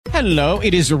Hello,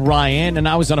 it is Ryan, and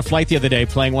I was on a flight the other day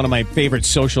playing one of my favorite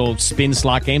social spin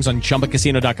slot games on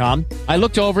ChumbaCasino.com. I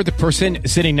looked over at the person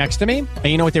sitting next to me, and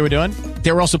you know what they were doing?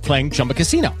 They were also playing Chumba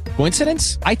Casino.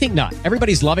 Coincidence? I think not.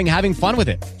 Everybody's loving having fun with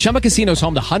it. Chumba Casino is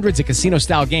home to hundreds of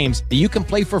casino-style games that you can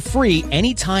play for free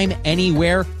anytime,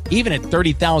 anywhere, even at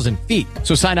 30,000 feet.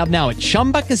 So sign up now at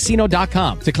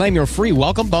ChumbaCasino.com to claim your free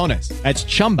welcome bonus. That's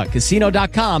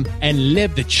ChumbaCasino.com and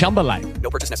live the Chumba life.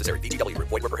 No purchase necessary. VGW.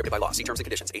 Void were prohibited by law. See terms and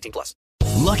conditions. 18+.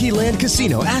 Lucky Land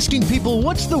Casino, asking people,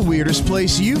 what's the weirdest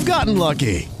place you've gotten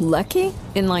lucky? Lucky?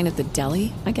 In line at the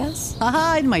deli, I guess?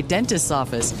 Aha, in my dentist's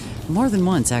office. More than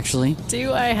once, actually.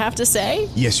 Do I have to say?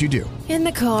 Yes, you do. In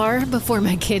the car before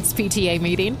my kids' PTA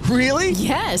meeting. Really?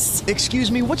 Yes. Excuse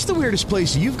me, what's the weirdest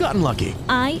place you've gotten lucky?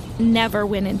 I never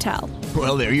win and tell.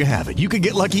 Well, there you have it. You can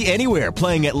get lucky anywhere,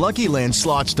 playing at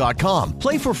LuckyLandSlots.com.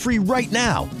 Play for free right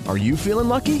now. Are you feeling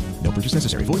lucky? No purchase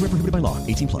necessary. Void where prohibited by law.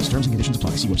 18+. Terms and conditions apply.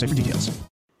 See website for details.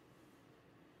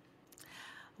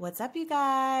 What's up, you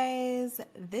guys?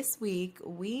 This week,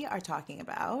 we are talking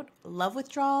about love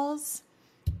withdrawals.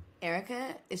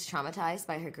 Erica is traumatized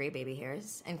by her gray baby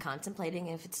hairs and contemplating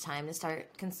if it's time to start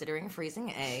considering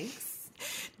freezing eggs.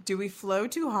 Do we flow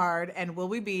too hard, and will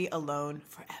we be alone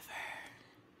forever?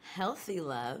 Healthy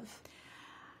love.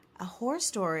 A horror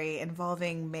story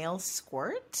involving male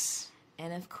squirt.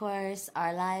 And of course,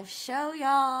 our live show,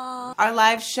 y'all. Our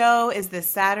live show is this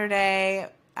Saturday.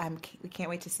 We can't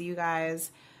wait to see you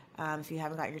guys. If you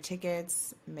haven't got your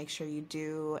tickets, make sure you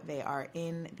do. They are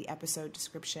in the episode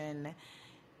description.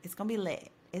 It's going to be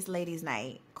lit. It's ladies'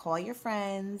 night. Call your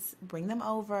friends. Bring them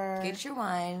over. Get your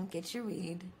wine. Get your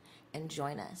weed. And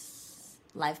join us.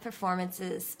 Live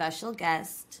performances, special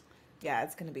guest. Yeah,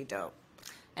 it's going to be dope.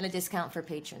 And a discount for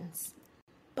patrons.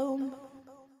 Boom.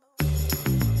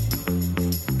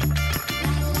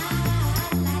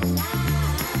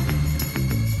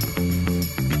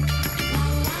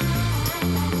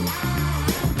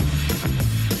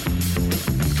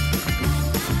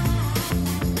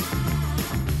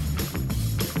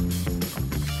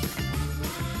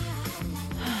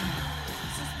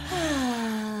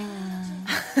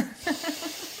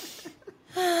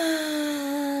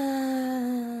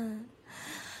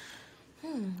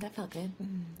 That felt good.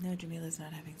 No, Jamila's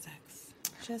not having sex.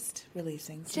 Just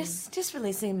releasing. Just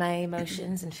releasing my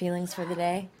emotions and feelings for the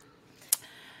day.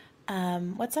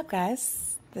 What's up,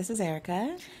 guys? This is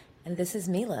Erica. And this is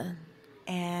Mila.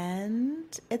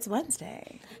 And it's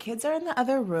Wednesday. Kids are in the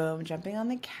other room, jumping on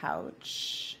the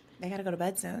couch. They gotta go to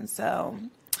bed soon, so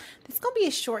this is gonna be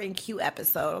a short and cute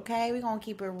episode, okay? We're gonna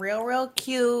keep it real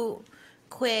cute,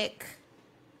 quick,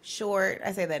 short.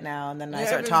 I say that now, and then I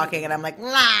start talking, and I'm like,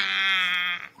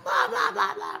 blah, blah,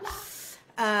 blah, blah,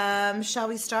 blah. Shall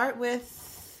we start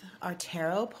with our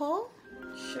tarot pull?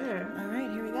 Sure. All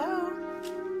right, here we go.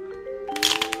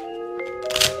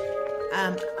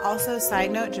 Also,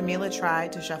 side note, Jamila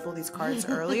tried to shuffle these cards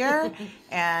earlier,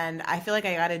 and I feel like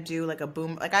I gotta do like a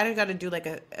boom, like I gotta do like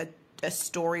a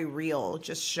story reel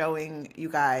just showing you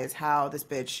guys how this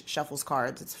bitch shuffles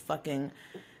cards. It's fucking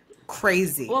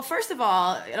crazy. Well, first of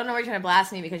all, I don't know why you're trying to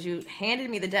blast me because you handed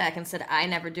me the deck and said I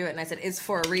never do it, and I said it's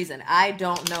for a reason. I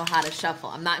don't know how to shuffle.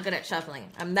 I'm not good at shuffling.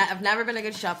 I've never been a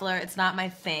good shuffler. It's not my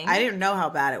thing. I didn't know how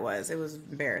bad it was. It was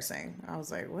embarrassing. I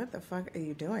was like, "What the fuck are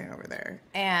you doing over there?"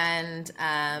 And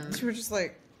you were just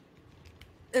like,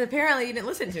 and apparently you didn't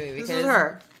listen to me because this is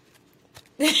her.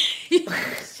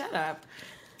 Shut up.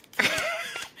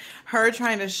 Her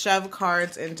trying to shove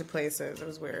cards into places. It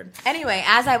was weird. Anyway,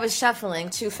 as I was shuffling,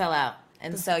 two fell out.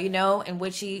 And so, you know, in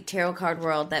witchy tarot card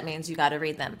world, that means you got to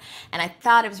read them. And I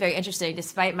thought it was very interesting,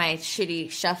 despite my shitty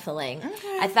shuffling.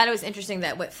 Okay. I thought it was interesting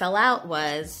that what fell out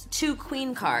was two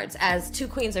queen cards, as two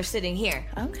queens are sitting here.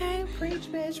 Okay,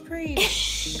 preach, bitch,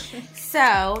 preach.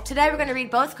 So, today we're going to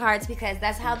read both cards because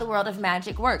that's how the world of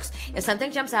magic works. If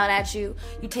something jumps out at you,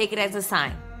 you take it as a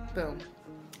sign. Boom.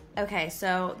 Okay,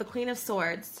 so the Queen of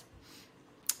Swords.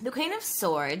 The Queen of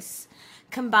Swords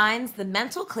combines the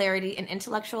mental clarity and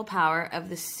intellectual power of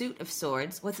the Suit of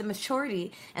Swords with the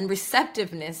maturity and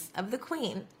receptiveness of the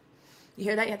Queen. You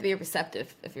hear that? You have to be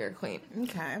receptive if you're a queen.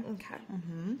 Okay.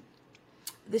 Mm-hmm.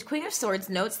 The Queen of Swords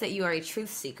notes that you are a truth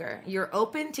seeker. You're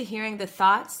open to hearing the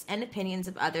thoughts and opinions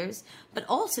of others, but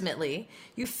ultimately,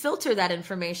 you filter that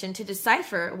information to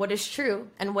decipher what is true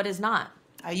and what is not.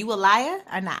 Are you a liar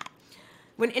or not?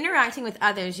 When interacting with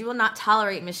others, you will not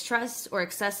tolerate mistrust or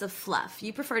excessive fluff.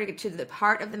 You prefer to get to the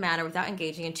heart of the matter without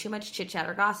engaging in too much chit-chat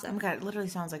or gossip. Oh my God, it literally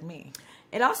sounds like me.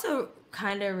 It also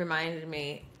kind of reminded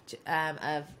me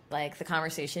of, like, the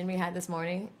conversation we had this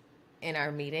morning in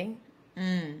our meeting.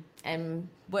 And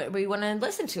what we want to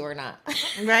listen to or not.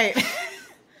 Right.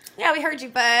 Yeah, we heard you,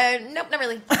 but nope, not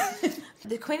really.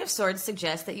 The Queen of Swords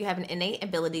suggests that you have an innate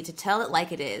ability to tell it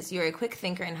like it is. You're a quick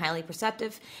thinker and highly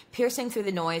perceptive, piercing through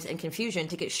the noise and confusion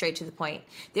to get straight to the point.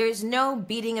 There is no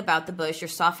beating about the bush or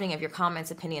softening of your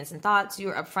comments, opinions, and thoughts. You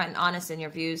are upfront and honest in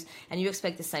your views, and you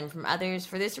expect the same from others.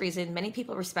 For this reason, many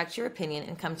people respect your opinion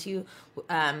and come to you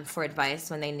for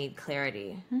advice when they need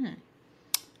clarity. Okay,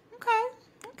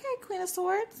 Queen of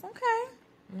Swords. Okay.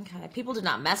 People do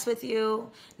not mess with you,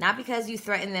 not because you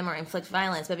threaten them or inflict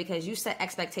violence, but because you set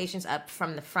expectations up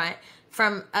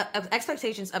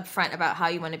expectations up front about how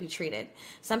you want to be treated.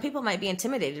 Some people might be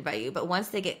intimidated by you, but once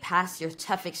they get past your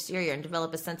tough exterior and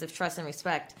develop a sense of trust and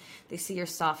respect, they see your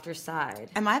softer side.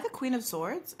 Am I the Queen of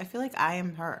Swords? I feel like I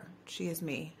am her. She is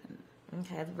me.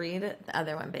 Okay, read the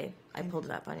other one, babe. I pulled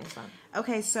it up on your phone.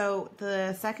 Okay, so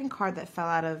the second card that fell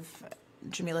out of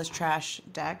Jamila's trash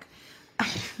deck.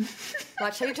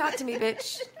 Watch how you talk to me,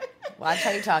 bitch. Watch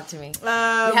how you talk to me. We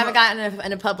haven't gotten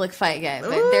in a public fight yet, but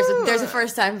there's a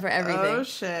first time for everything. Oh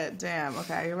shit! Damn.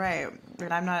 Okay, you're right.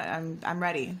 But I'm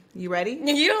ready. You ready?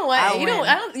 You don't win.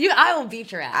 I will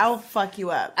beat your ass. I will fuck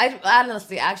you up. I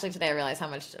honestly, actually, today I realized how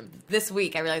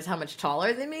much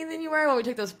taller than you were when we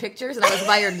took those pictures, and I was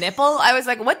by your nipple. I was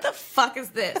like, what the fuck is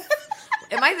this?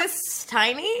 Am I this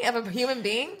tiny of a human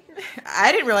being?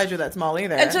 I didn't realize you're that small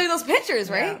either. Until those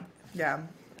pictures, right? Yeah.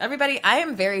 Everybody, I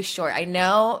am very short. I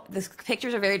know the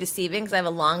pictures are very deceiving because I have a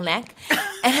long neck.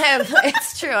 And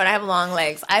it's true, and I have long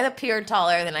legs. I appear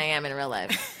taller than I am in real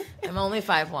life. I'm only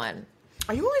 5'1".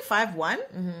 Are you only 5'1"?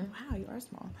 Mm-hmm. Wow, you are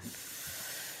small.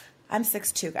 I'm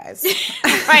 6'2", guys.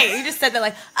 Right, you just said that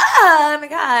like, oh my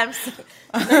God.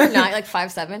 No, you're not. You're like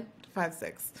 5'7"?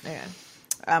 5'6". Okay.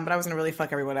 But I was going to really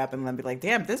fuck everyone up and then be like,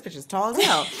 damn, this bitch is tall as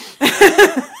hell.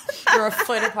 You're a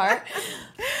foot apart.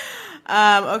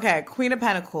 Okay, Queen of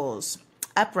Pentacles.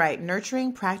 Upright,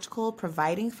 nurturing, practical,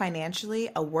 providing financially,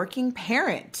 a working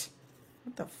parent.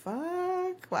 What the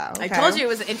fuck? Wow. Okay. I told you it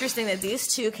was interesting that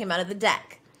these two came out of the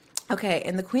deck. Okay,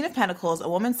 in the Queen of Pentacles, a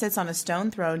woman sits on a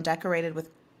stone throne decorated with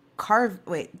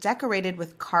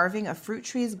carving of fruit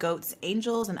trees, goats,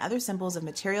 angels, and other symbols of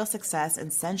material success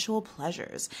and sensual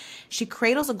pleasures. She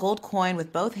cradles a gold coin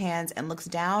with both hands and looks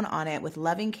down on it with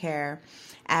loving care,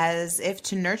 as if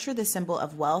to nurture the symbol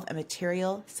of wealth and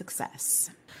material success.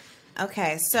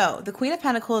 Okay, so the Queen of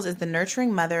Pentacles is the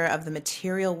nurturing mother of the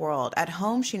material world. At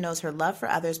home, she knows her love for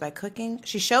others by cooking.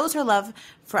 She shows her love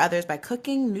for others by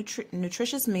cooking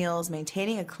nutritious meals,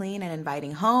 maintaining a clean and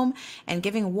inviting home, and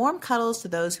giving warm cuddles to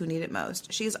those who need it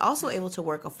most. She is also able to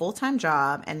work a full-time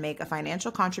job and make a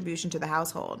financial contribution to the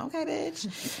household. Okay, bitch.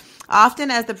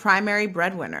 Often as the primary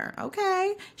breadwinner.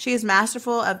 Okay. She is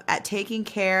masterful at taking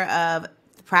care of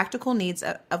practical needs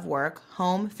of work,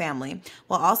 home, family,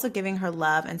 while also giving her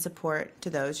love and support to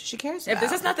those she cares about. If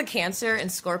this is not the Cancer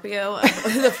and Scorpio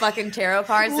of the fucking tarot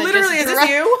cards, literally, is this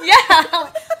you?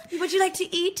 Yeah. Would you like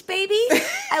to eat, baby?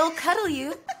 I will cuddle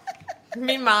you.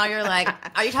 Meanwhile, you're like,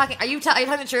 are you telling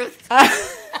the truth?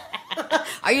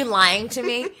 Are you lying to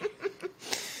me?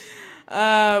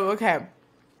 Okay.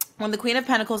 When the Queen of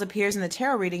Pentacles appears in the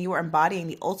tarot reading, you are embodying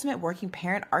the ultimate working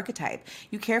parent archetype.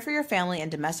 You care for your family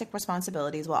and domestic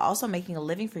responsibilities while also making a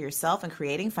living for yourself and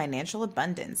creating financial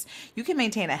abundance. You can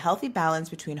maintain a healthy balance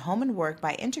between home and work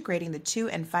by integrating the two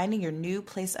and finding your new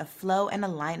place of flow and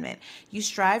alignment. You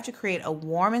strive to create a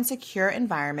warm and secure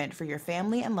environment for your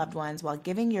family and loved ones while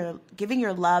giving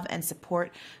your love and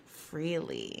support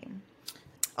freely.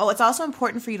 Oh, it's also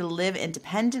important for you to live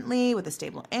independently with a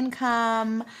stable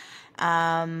income.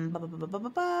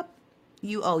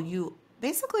 You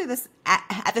basically this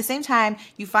at the same time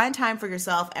you find time for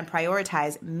yourself and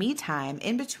prioritize me time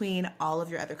in between all of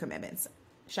your other commitments.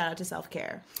 Shout out to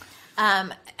self-care.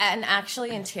 And actually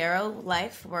in tarot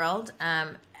life world,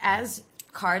 as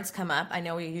cards come up, I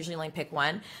know we usually only pick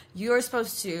one, you're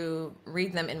supposed to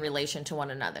read them in relation to one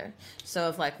another. So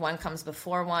if like one comes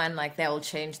before one, like that will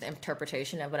change the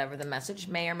interpretation of whatever the message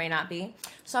may or may not be.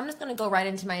 So I'm just going to go right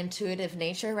into my intuitive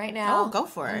nature right now. Oh, go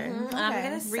for it. Mm-hmm. Okay. I'm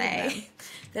going to say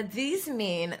that these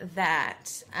mean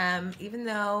that even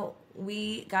though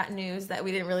we got news that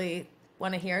we didn't really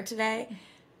want to hear today,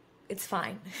 it's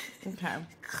fine. Okay.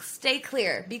 Stay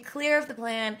clear. Be clear of the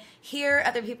plan. Hear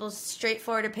other people's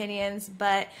straightforward opinions,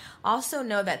 but also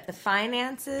know that the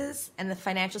finances and the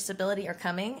financial stability are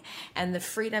coming, and the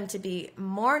freedom to be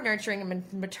more nurturing and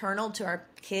maternal to our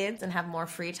kids and have more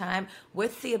free time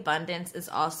with the abundance is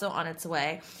also on its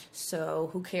way. So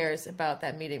who cares about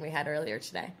that meeting we had earlier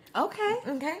today? Okay.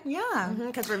 Okay. Yeah.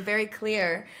 Because we're very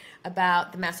clear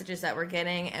about the messages that we're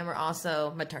getting, and we're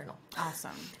also maternal.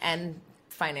 Awesome. And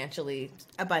financially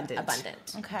abundant.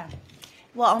 Okay.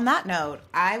 Well, on that note,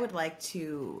 I would like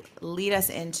to lead us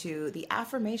into the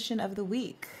affirmation of the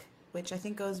week, which I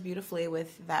think goes beautifully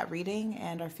with that reading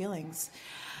and our feelings.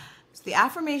 So the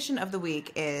affirmation of the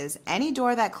week is, any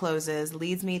door that closes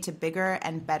leads me to bigger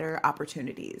and better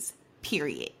opportunities,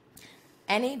 period.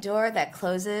 Any door that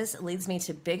closes leads me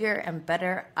to bigger and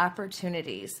better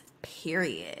opportunities,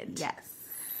 period. Yes.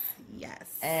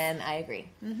 Yes. And I agree.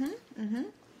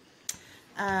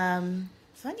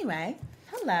 So anyway,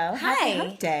 hello. Hi. Happy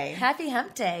Hump Day. Happy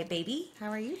Hump Day, baby.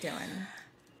 How are you doing?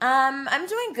 I'm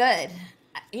doing good.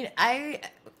 I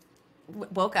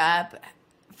woke up.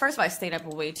 First of all, I stayed up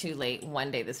way too late one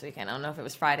day this weekend. I don't know if it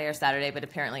was Friday or Saturday, but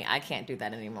apparently I can't do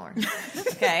that anymore.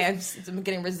 Okay, I'm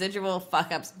getting residual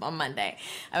fuck-ups on Monday.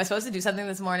 I was supposed to do something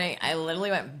this morning. I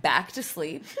literally went back to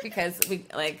sleep because we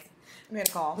had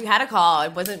a call. We had a call. I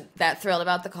wasn't that thrilled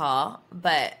about the call,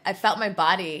 but I felt my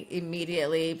body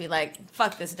immediately be like,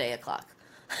 fuck this day o'clock.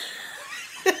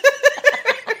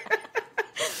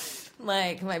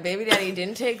 Like, my baby daddy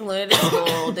didn't take Luna to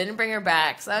school, didn't bring her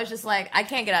back. So I was just like, I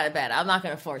can't get out of bed. I'm not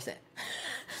going to force it.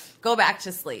 Go back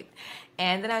to sleep.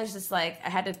 And then I was just like, I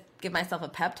had to give myself a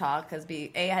pep talk because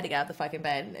A, I had to get out the fucking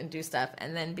bed and do stuff.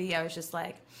 And then B, I was just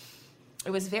like, it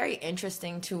was very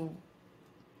interesting to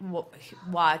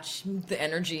watch the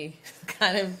energy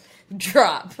kind of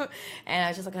drop. And I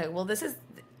was just like, well, this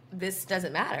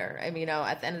doesn't matter. I mean,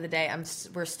 at the end of the day,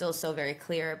 we're still so very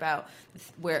clear about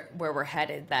where we're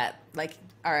headed that, like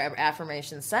our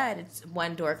affirmation said, it's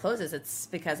one door closes, it's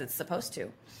because it's supposed to.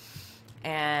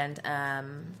 And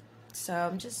so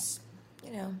I'm just,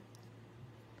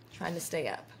 trying to stay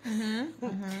up.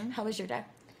 How was your day?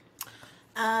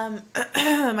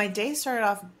 My day started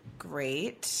off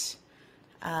great.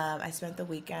 I spent the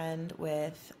weekend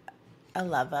with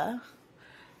Aleva,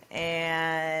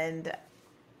 and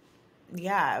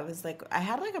yeah, it was like, I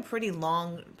had like a pretty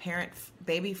long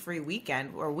baby free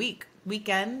weekend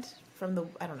from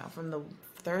the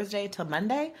Thursday till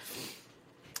Monday,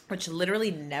 which literally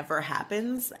never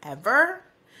happens ever.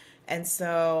 And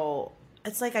so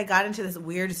it's like I got into this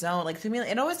weird zone. Like, to me,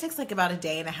 it always takes like about a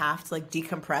day and a half to like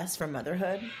decompress from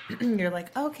motherhood. You're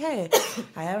like, okay,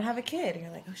 I don't have a kid. And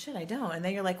you're like, oh shit, I don't. And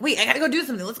then you're like, wait, I gotta go do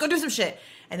something. Let's go do some shit.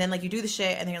 And then like you do the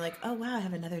shit and then you're like, oh wow, I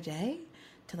have another day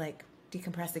to like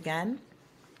decompress again.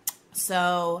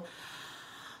 So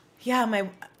yeah,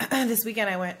 this weekend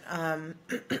I went,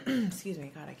 excuse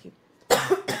me, God, I keep,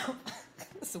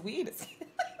 this weed is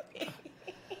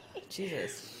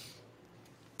Jesus.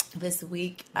 This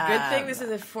week. Good thing this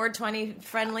is a 420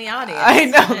 friendly audience. I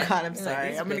know, God, I'm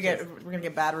sorry. We're gonna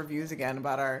get bad reviews again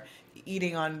about our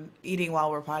eating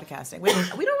while we're podcasting. We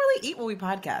don't really eat while we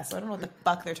podcast, so I don't know what the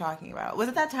fuck they're talking about. Was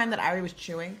it that time that Irie was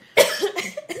chewing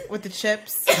with the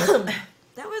chips? That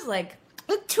was like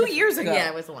 2 years ago. Yeah,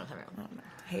 it was a long time ago. Oh, no.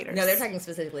 Haters. No, they're talking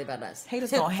specifically about us.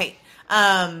 Haters gonna hate.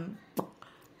 Oh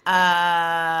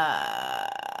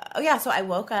yeah, so I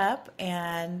woke up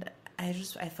and I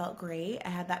felt great. I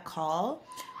had that call,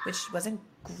 which wasn't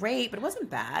great, but it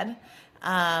wasn't bad.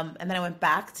 And then I went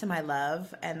back to my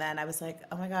love, and then I was like,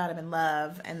 oh my God, I'm in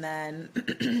love. And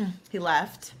then he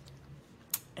left.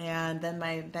 And then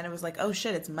it was like, oh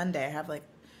shit, it's Monday. I have like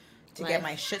to get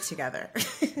my shit together.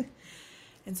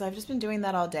 And so I've just been doing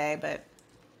that all day, but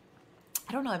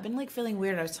I don't know. I've been like feeling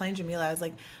weird. I was telling Jamila, I was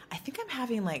like, I think I'm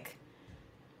having like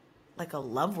a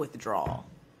love withdrawal.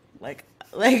 Like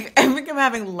I think I'm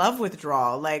having love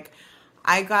withdrawal. Like,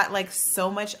 I got like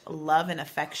so much love and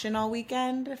affection all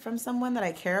weekend from someone that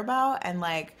I care about, and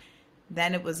like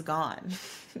then it was gone.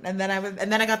 And then I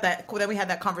got that. Then we had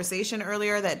that conversation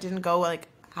earlier that didn't go like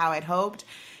how I'd hoped,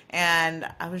 and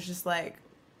I was just like,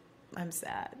 I'm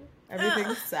sad.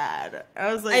 Everything's sad.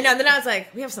 I was like, I know. Then I was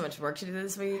like, we have so much work to do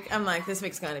this week. I'm like, this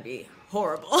week's gonna be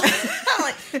horrible. I'm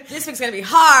like, this week's gonna be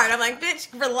hard. I'm like, bitch,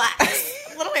 relax.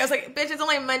 Literally, I was like, bitch, it's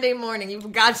only Monday morning.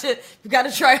 You've got to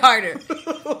try harder.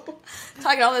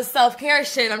 Talking all this self-care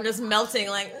shit, I'm just melting.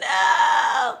 Like,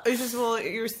 no. It's just,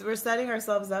 we're setting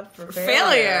ourselves up for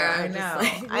failure. I know.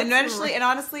 Like,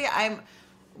 honestly,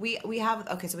 we have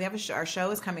our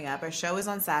show is coming up. Our show is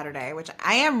on Saturday, which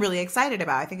I am really excited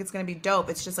about. I think it's going to be dope.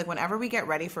 It's just like whenever we get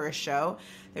ready for a show,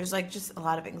 there's like just a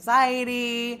lot of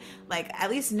anxiety. Like, at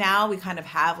least now we kind of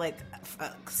have like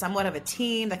somewhat of a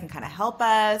team that can kind of help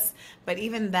us. But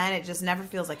even then, it just never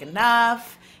feels like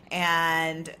enough.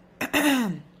 And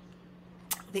the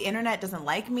internet doesn't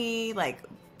like me, like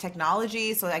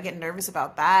technology. So I get nervous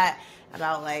about that.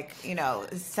 About like,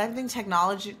 is something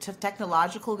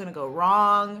technological going to go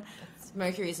wrong?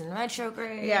 Mercury's in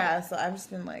retrograde. Yeah, so I've just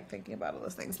been like thinking about all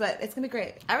those things, but it's gonna be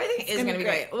great. Everything is gonna going to be be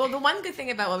great. Well, the one good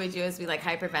thing about what we do is we like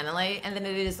hyperventilate, and then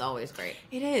it is always great.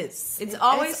 It is. It's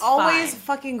always fine.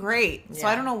 fucking great. So Yeah.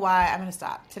 I don't know why I'm gonna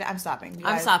stop today. I'm stopping. You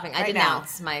I'm guys, stopping. I right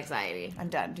denounce my anxiety. now. I'm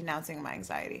done denouncing my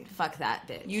anxiety. Fuck that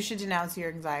bitch. You should denounce your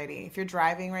anxiety. If you're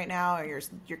driving right now, or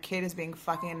your kid is being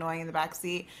fucking annoying in the back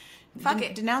seat, Fuck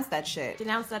it. Denounce that shit.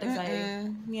 Denounce that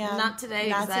anxiety. Yeah. Not today,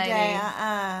 Not anxiety. today.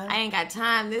 I ain't got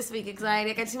time this week,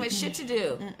 anxiety. I got too much shit to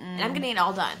do. And I'm getting it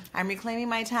all done. I'm reclaiming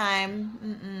my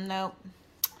time. Nope.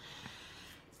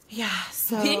 Yeah.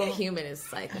 So Being a human is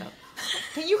psycho.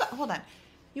 Can you hold on?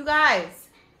 You guys.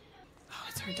 Oh,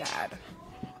 it's her dad.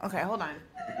 Okay, hold on.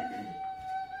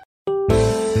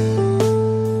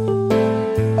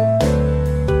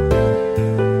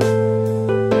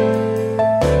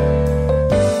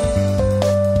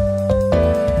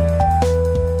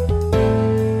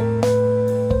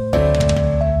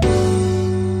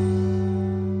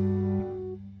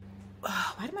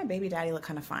 Why did my baby daddy look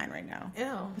kind of fine right now? Ew.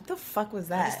 What the fuck was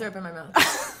I that? just threw up in my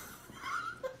mouth.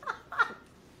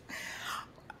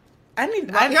 I didn't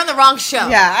even. You're on the wrong show.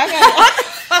 Yeah, I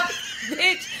got.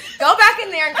 Bitch, go back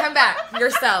in there and come back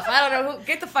yourself. I don't know who.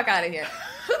 Get the fuck out of here.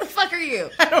 Who the fuck are you?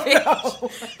 I don't know. Who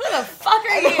the fuck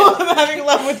are you? I'm having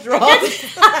love withdrawals.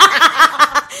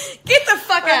 Get the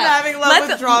fuck out. I'm having love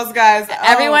withdrawals, guys.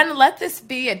 Everyone, let this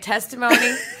be a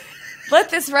testimony. Let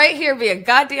this right here be a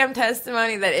goddamn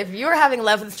testimony that if you're having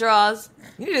love withdrawals,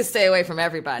 you need to stay away from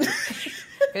everybody.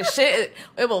 Because shit,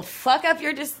 it will fuck up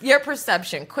your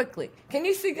perception quickly. Can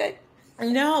you see good?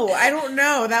 No, I don't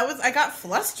know. I got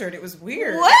flustered. It was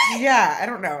weird. What? Yeah, I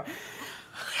don't know.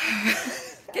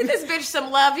 Get this bitch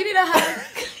some love. You need a hug.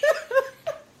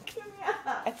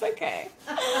 It's okay.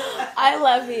 I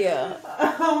love you.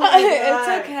 Oh my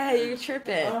God. It's okay. You're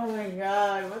tripping. Oh my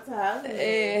God, what's happening?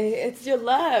 It's your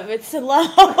love. It's the love.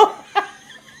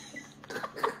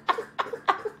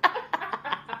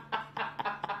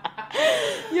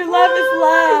 Your love is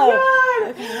love.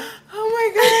 Oh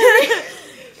my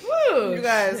God. Woo. You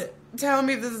guys, tell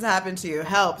me if this has happened to you.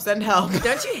 Help. Send help.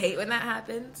 Don't you hate when that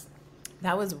happens?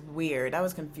 That was weird. That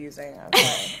was confusing.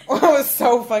 That was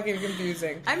so fucking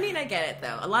confusing. I mean, I get it,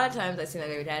 though. A lot of times I see my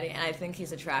baby daddy, and I think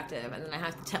he's attractive, and then I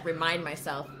have to remind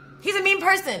myself, he's a mean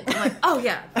person. I'm like, oh,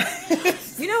 yeah.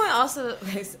 You know what also...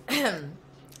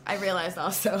 I realized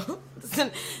also...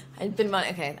 I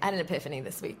had an epiphany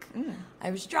this week.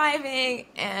 I was driving,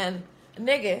 and a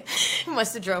nigga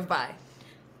must have drove by.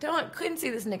 Couldn't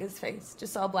see this nigga's face.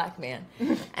 Just saw a black man.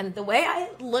 And the way I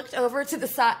looked over to the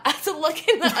side to look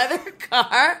in the other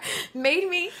car made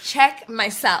me check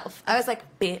myself. I was like,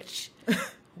 bitch,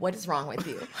 what is wrong with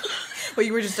you? Well,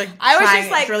 you were just like,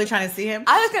 really trying to see him?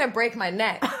 I was going to break my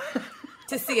neck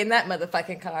to see in that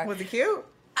motherfucking car. Was it cute?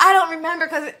 I don't remember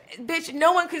because, bitch,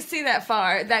 no one could see that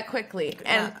far, that quickly.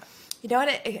 And you know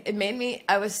what? It made me,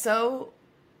 I was so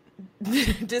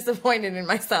disappointed in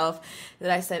myself that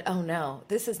I said, oh no,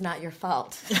 this is not your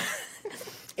fault.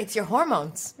 It's your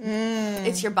hormones.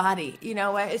 It's your body. You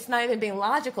know what? It's not even being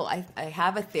logical. I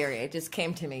have a theory. It just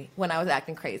came to me when I was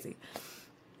acting crazy.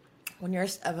 When you're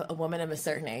a woman of a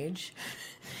certain age,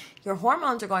 your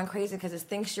hormones are going crazy because it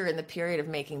thinks you're in the period of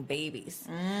making babies.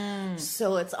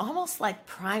 So it's almost like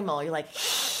primal. You're like,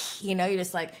 you're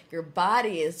just like, your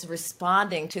body is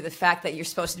responding to the fact that you're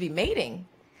supposed to be mating.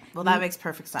 Well, that makes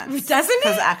perfect sense. Doesn't it?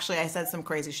 Because actually, I said some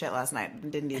crazy shit last night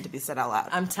and didn't need to be said out loud.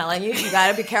 I'm telling you, you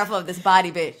gotta be careful of this body,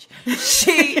 bitch.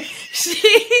 She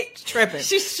tripping.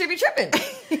 She should be tripping.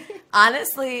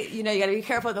 Honestly, you gotta be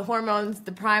careful of the hormones,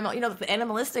 the primal, the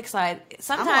animalistic side.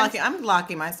 Sometimes I'm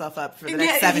locking myself up for the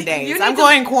next 7 you days. need I'm to-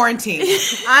 going quarantine.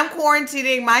 I'm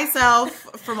quarantining myself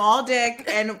from all dick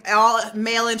and all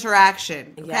male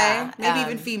interaction. Okay, Yeah, maybe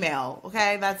even female.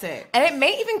 Okay, that's it. and it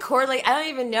may even correlate. I don't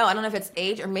even know. I don't know if it's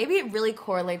age or maybe it really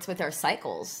correlates with our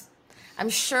cycles. I'm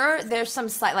sure there's some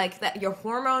like that. Your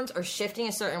hormones are shifting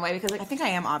a certain way because I think I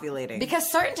am ovulating.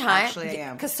 Because certain times, Actually, I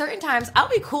am. Because certain times I'll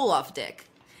be cool off dick,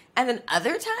 and then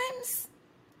other times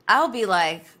I'll be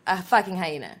like a fucking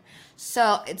hyena.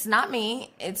 So it's not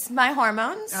me; it's my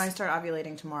hormones. I start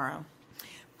ovulating tomorrow.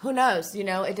 Who knows?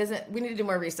 It doesn't. We need to do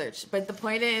more research. But the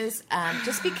point is,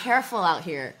 just be careful out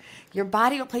here. Your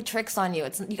body will play tricks on you.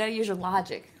 You got to use your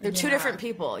logic. They're two different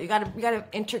people. You got to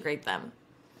integrate them.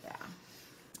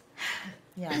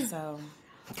 Yeah. So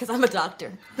Because I'm a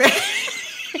doctor. apparently,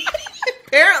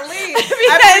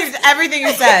 I believed everything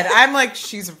you said. I'm like,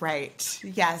 she's right.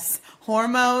 Yes,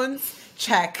 hormones,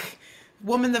 check.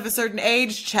 Woman of a certain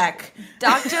age, check.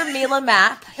 Dr. Mila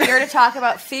Mapp, here to talk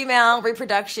about female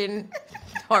reproduction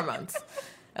hormones.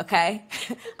 Okay?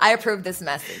 I approve this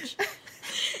message.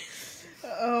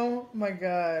 Oh my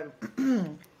god.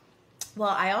 Well,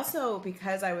 I also,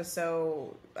 because I was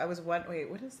oh my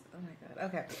god.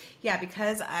 Okay. Yeah,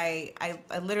 because I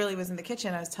literally was in the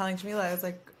kitchen. I was telling Jamila, I was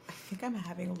like, I think I'm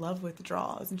having love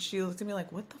withdrawals. And she looked at me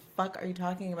like, what the fuck are you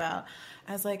talking about?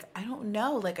 I was like, I don't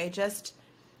know. Like,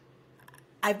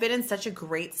 I've been in such a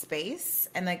great space,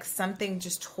 and like something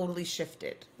just totally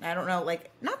shifted. I don't know, like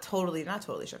not totally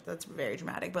shifted. That's very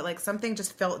dramatic, but like something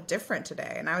just felt different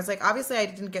today. And I was like, obviously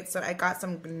I got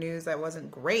some news that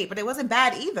wasn't great, but it wasn't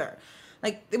bad either.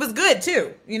 Like it was good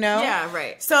too, you know? Yeah,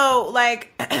 right. So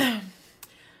like, I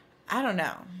don't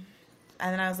know.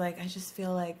 And then I was like, I just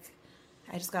feel like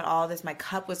I just got all this. My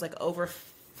cup was like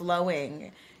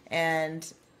overflowing,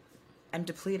 and I'm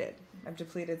depleted. I've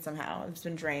depleted somehow. It's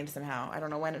been drained somehow. I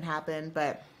don't know when it happened,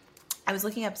 but I was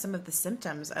looking up some of the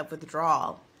symptoms of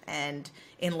withdrawal and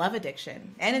in love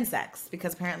addiction and in sex,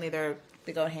 because apparently they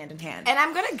go hand in hand. And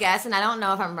I'm going to guess, and I don't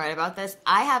know if I'm right about this,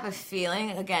 I have a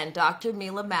feeling, again, Dr.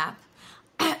 Mila Mapp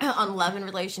on love and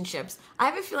relationships, I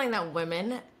have a feeling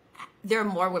that there are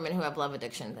more women who have love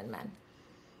addiction than men.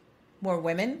 More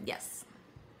women? Yes.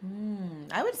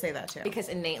 I would say that too. Because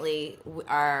innately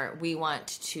we want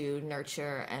to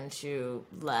nurture and to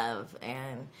love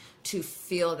and to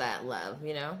feel that love,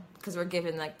 you know? Because we're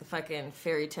given like the fucking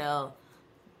fairy tale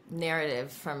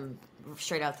narrative from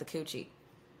straight out the coochie.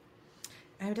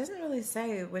 It doesn't really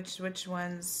say which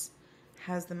ones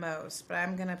has the most, but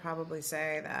I'm going to probably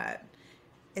say that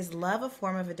is love a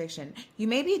form of addiction? You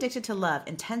may be addicted to love.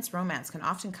 Intense romance can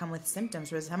often come with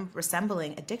symptoms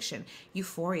resembling addiction,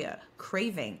 euphoria,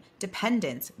 craving,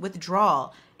 dependence,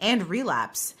 withdrawal, and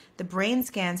relapse. The brain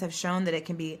scans have shown that it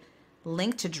can be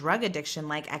linked to drug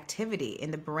addiction-like activity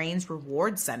in the brain's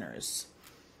reward centers.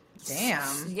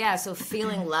 Damn. Yeah, so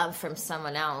feeling love from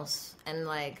someone else and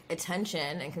like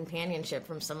attention and companionship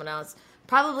from someone else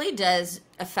probably does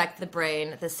affect the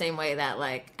brain the same way that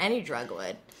like any drug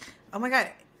would. Oh my God.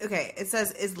 Okay, it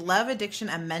says, is love addiction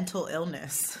a mental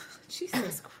illness?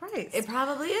 Jesus Christ. It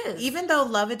probably is. Even though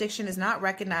love addiction is not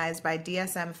recognized by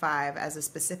DSM-5 as a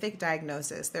specific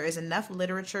diagnosis, there is enough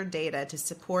literature data to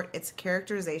support its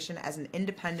characterization as an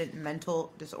independent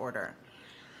mental disorder.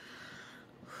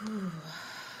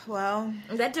 Well,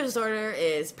 that disorder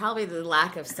is probably the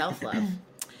lack of self-love.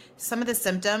 Some of the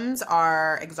symptoms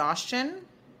are exhaustion,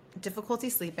 difficulty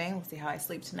sleeping. We'll see how I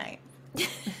sleep tonight.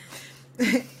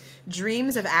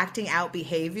 Dreams of acting out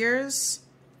behaviors.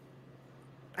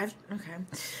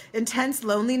 Intense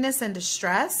loneliness and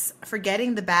distress,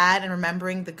 forgetting the bad and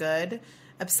remembering the good,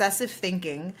 obsessive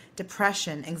thinking,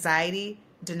 depression, anxiety,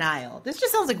 denial. This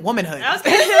just sounds like womanhood.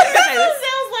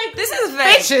 This is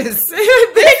fake. Bitches.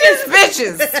 This is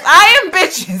bitches. I am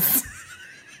bitches.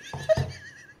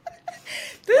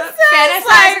 This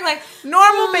sounds like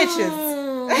normal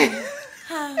bitches.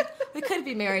 We could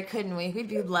be married, couldn't we? We'd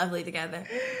be lovely together.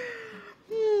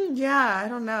 Yeah, I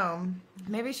don't know.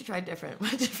 Maybe we should try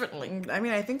differently. I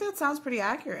mean, I think that sounds pretty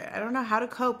accurate. I don't know how to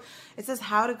cope. It says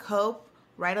how to cope.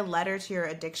 Write a letter to your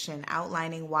addiction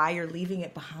outlining why you're leaving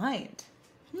it behind.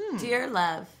 Dear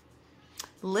love.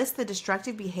 List the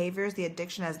destructive behaviors the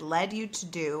addiction has led you to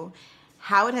do,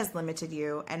 how it has limited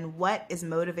you, and what is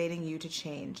motivating you to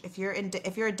change. If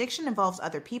your addiction involves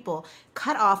other people,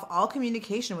 cut off all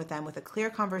communication with them with a clear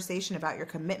conversation about your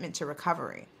commitment to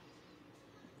recovery.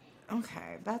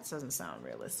 Okay, that doesn't sound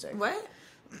realistic. What?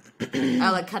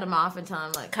 I'll like cut them off and tell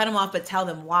them like... Cut them off, but tell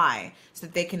them why, so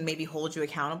that they can maybe hold you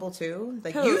accountable too.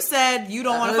 Like, you said you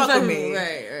don't want to fuck with me.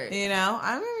 Right. You know?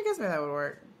 I mean, I guess maybe that would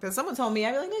work. Because someone told me,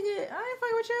 I'd be like, nigga, I ain't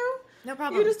fucking with you. No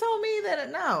problem. You just told me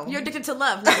that, no. You're addicted to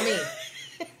love, not me.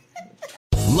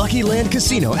 Lucky Land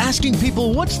Casino, asking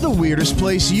people, what's the weirdest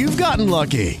place you've gotten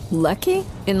lucky? Lucky?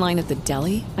 In line at the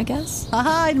deli, I guess?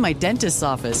 Aha, in my dentist's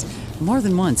office. More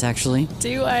than once, actually.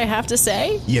 Do I have to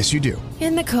say? Yes, you do.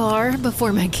 In the car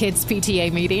before my kids'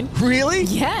 PTA meeting. Really?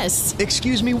 Yes.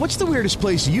 Excuse me, what's the weirdest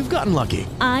place you've gotten lucky?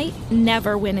 I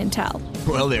never win and tell.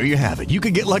 Well, there you have it. You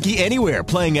can get lucky anywhere,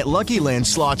 playing at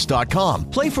LuckyLandSlots.com.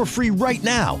 Play for free right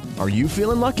now. Are you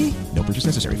feeling lucky? No purchase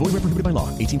necessary. Void where prohibited by law.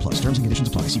 18+. Terms and conditions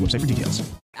apply. See website for details.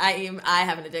 I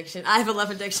have an addiction. I have a love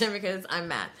addiction because I'm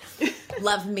mad.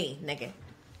 Love me, nigga.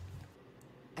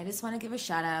 I just want to give a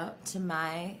shout out to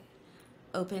my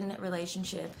open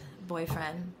relationship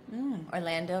boyfriend,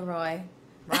 Orlando Roy.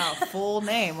 Wow, full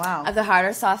name, wow. Of the Hard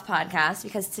or Soft podcast,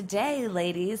 because today,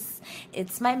 ladies,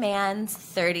 it's my man's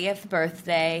 30th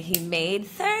birthday. He made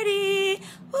 30.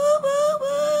 Woo, woo,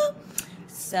 woo.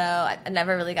 So I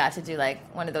never really got to do like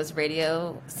one of those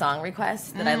radio song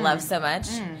requests that I love so much.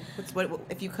 What,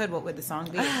 if you could, what would the song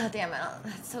be? Oh, damn it.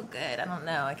 That's so good. I don't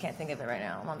know. I can't think of it right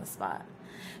now. I'm on the spot.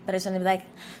 But it's going to be like,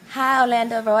 hi,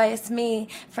 Orlando Roy, it's me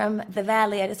from the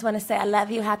Valley. I just want to say I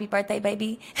love you. Happy birthday,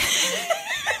 baby.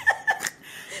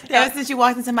 Ever since you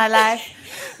walked into my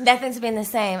life, Nothing's been the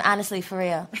same, honestly, for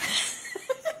real.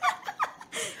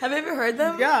 Have you ever heard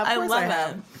them? yeah, of I course love I have.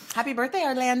 them. Happy birthday,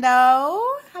 Orlando.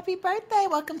 Happy birthday.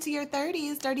 Welcome to your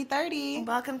 30s, Dirty 30.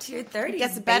 Welcome to your 30s, It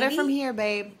gets better baby. from here,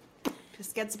 babe.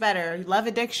 Just gets better. Love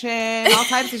addiction, all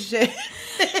types of shit.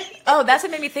 Oh, that's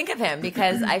what made me think of him,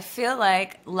 because I feel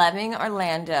like loving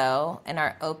Orlando and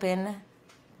our open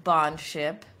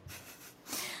bondship,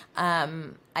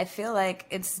 I feel like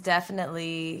it's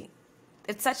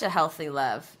such a healthy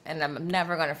love, and I'm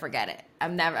never going to forget it.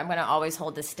 I'm going to always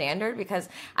hold the standard, because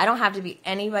I don't have to be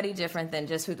anybody different than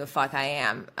just who the fuck I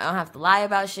am. I don't have to lie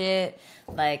about shit.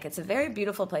 Like, it's a very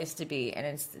beautiful place to be, and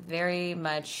it's very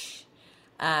much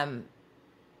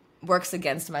works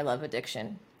against my love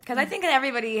addiction. Because I think that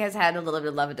everybody has had a little bit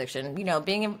of love addiction. You know,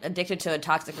 being addicted to a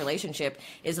toxic relationship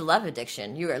is a love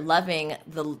addiction. You are loving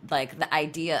the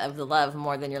idea of the love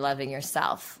more than you're loving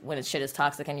yourself when shit is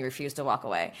toxic and you refuse to walk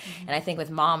away. Mm-hmm. And I think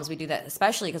with moms, we do that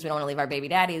especially because we don't want to leave our baby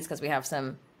daddies because we have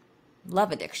some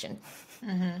love addiction.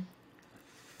 Mm-hmm.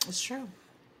 It's true.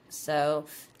 So,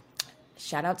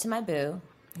 shout out to my boo.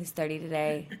 He's 30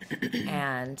 today.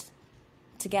 And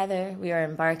together, we are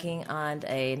embarking on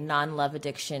a non-love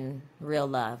addiction, real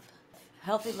love.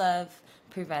 Healthy love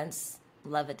prevents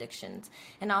love addictions.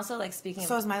 And also, like, speaking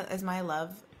So of... is my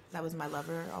love, that was my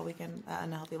lover all weekend,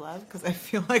 unhealthy love? Because I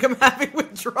feel like I'm having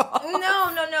withdrawal.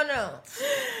 No.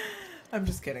 I'm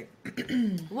just kidding.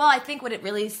 Well, I think what it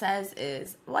really says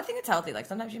is... Well, I think it's healthy. Like,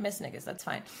 sometimes you miss niggas. That's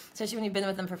fine. Especially when you've been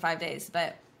with them for 5 days.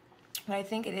 But... what I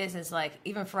think it is like,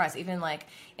 even for us, even like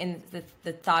in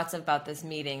the thoughts about this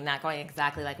meeting, not going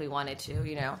exactly like we wanted to,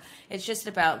 you know, it's just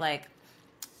about like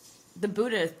the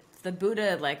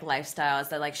Buddha like lifestyle is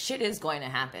that like shit is going to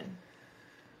happen.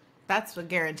 That's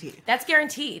guaranteed. That's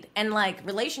guaranteed. And like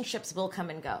relationships will come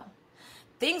and go.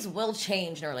 Things will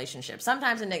change in a relationship.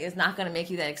 Sometimes a nigga is not going to make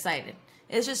you that excited.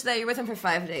 It's just that you're with him for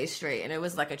 5 days straight and it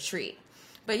was like a treat.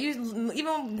 But you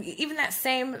even that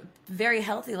same very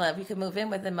healthy love, you could move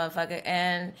in with the motherfucker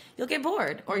and you'll get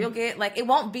bored, or you'll get like, it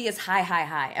won't be as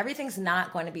high. Everything's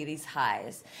not going to be these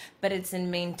highs, but it's in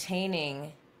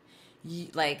maintaining,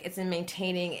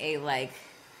 a like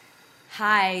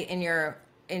high in your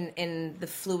in the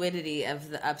fluidity of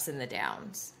the ups and the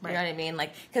downs. You know what I mean?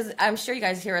 Like, because I'm sure you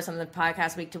guys hear us on the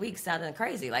podcast week to week sounding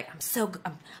crazy. Like,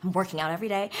 I'm working out every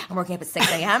day. I'm working up at 6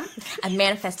 a.m. I'm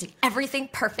manifesting everything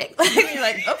perfect. And you're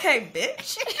like, okay,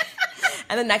 bitch.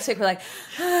 And the next week we're like,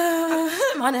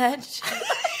 I'm on edge.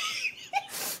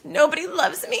 Nobody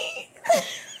loves me.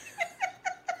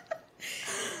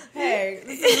 Hey,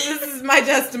 this is my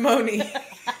testimony.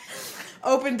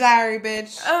 Open diary,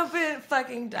 bitch. Open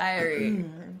fucking diary.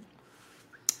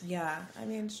 Yeah, I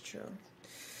mean, it's true.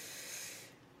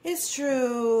 It's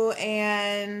true,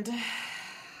 and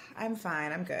I'm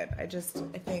fine. I'm good. I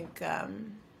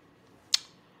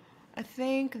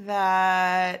think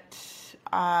that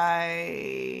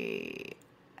I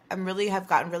really have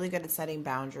gotten really good at setting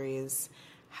boundaries.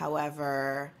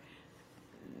 However,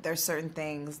 there's certain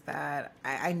things that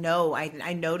I know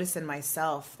I notice in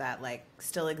myself that like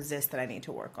still exist that I need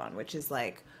to work on, which is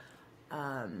like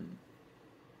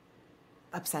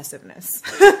obsessiveness.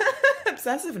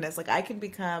 Obsessiveness. Like I can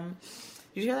become.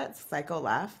 Did you hear that psycho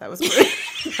laugh? That was great.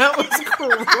 That was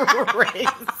great.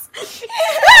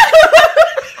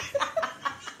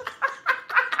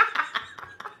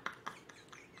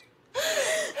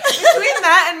 Between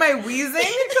that and my wheezing,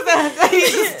 because I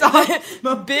need to stop.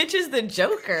 My bitch is the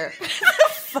Joker.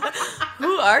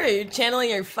 Who are you? Channeling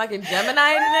your fucking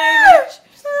Gemini today, bitch?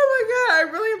 Oh my god, I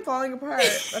really am falling apart.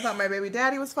 I thought my baby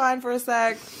daddy was fine for a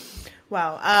sec.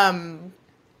 Wow.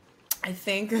 I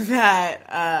think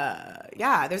that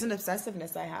there's an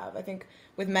obsessiveness I have. I think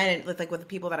with men, like with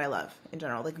people that I love in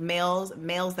general, like males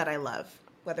that I love,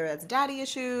 whether that's daddy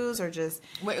issues or just.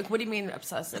 Wait, what do you mean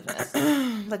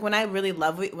obsessiveness? Like when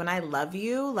I love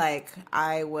you, like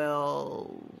I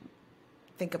will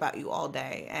think about you all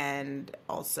day, and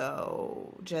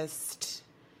also just,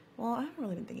 well, I haven't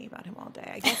really been thinking about him all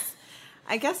day.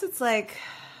 I guess it's like,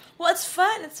 well, it's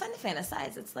fun. It's fun to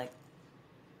fantasize. It's like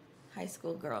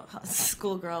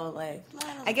schoolgirl, like.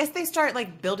 I guess they start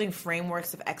like building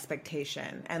frameworks of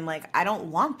expectation, and like I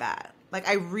don't want that. Like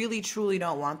I really truly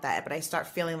don't want that. But I start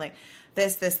feeling like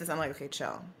this. I'm like, okay,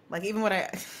 chill. Like even what I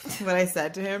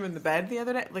said to him in the bed the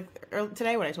other day, like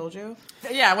today when I told you.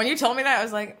 Yeah, when you told me that, I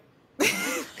was like,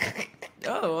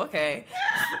 oh, okay.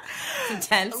 It's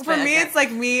intense. For but me, okay. it's like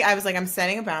I was like, I'm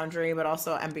setting a boundary, but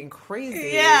also I'm being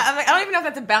crazy. Yeah, I'm like, I don't even know if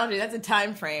that's a boundary. That's a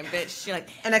time frame, bitch. You're like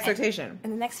An expectation.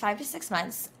 in the next 5 to 6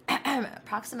 months,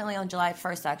 approximately on July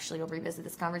 1st, actually, we'll revisit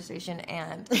this conversation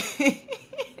and.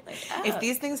 If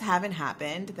these things haven't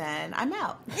happened, then I'm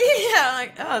out. Yeah,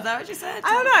 like, oh, is that what you said?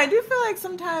 I don't know. I do feel like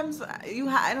sometimes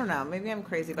I don't know. Maybe I'm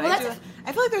crazy, but Well,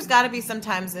 I feel like there's got to be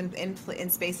sometimes in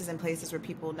spaces and places where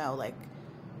people know, like,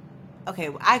 okay,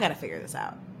 I got to figure this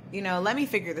out. You know, let me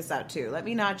figure this out too. Let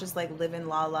me not just like live in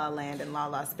la la land and la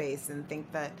la space and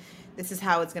think that this is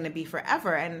how it's going to be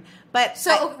forever.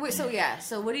 So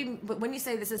what do you? But when you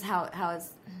say this is how it's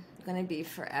going to be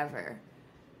forever?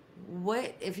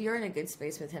 What if you're in a good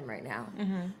space with him right now?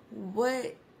 Mm-hmm.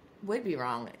 What would be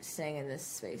wrong staying in this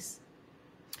space?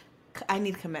 I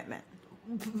need commitment.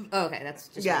 Okay, that's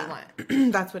just what you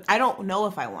want. That's what I don't know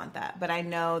if I want that, but I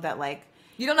know that like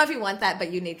you don't know if you want that,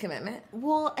 but you need commitment.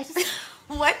 Well, I just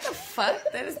what the fuck?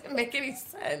 That doesn't make any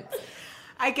sense.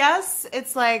 I guess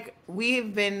it's like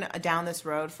we've been down this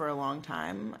road for a long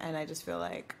time, and I just feel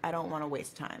like I don't want to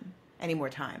waste any more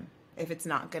time. If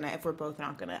we're both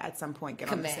not gonna at some point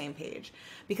get on the same page,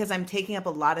 because I'm taking up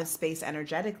a lot of space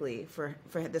energetically for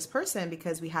this person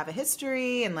because we have a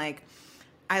history and like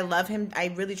I love him.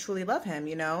 I really truly love him,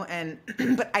 you know, and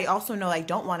but I also know I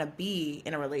don't want to be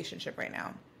in a relationship right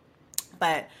now.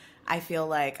 But I feel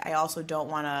like I also don't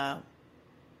want to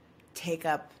take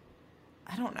up.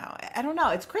 I don't know.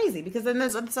 It's crazy because then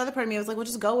there's this other part of me. I was like, well,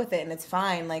 just go with it and it's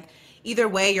fine. Like either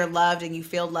way, you're loved and you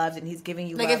feel loved and he's giving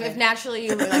you like love. If naturally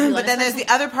you were like, but then there's the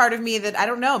other part of me that I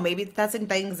don't know. Maybe that's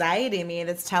the anxiety in me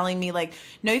that's telling me like,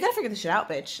 no, you gotta figure this shit out,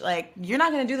 bitch. Like you're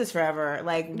not gonna do this forever.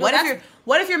 Like what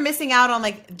if you're missing out on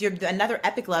like another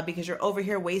epic love because you're over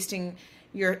here wasting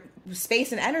your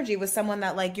space and energy with someone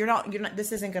that like you're not.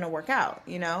 This isn't gonna work out,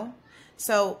 you know.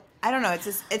 So I don't know.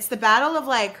 It's the battle of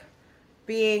like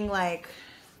being like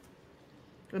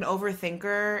an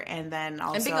overthinker and then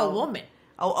also and being a woman.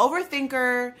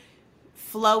 Overthinker,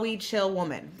 flowy, chill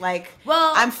woman. Like,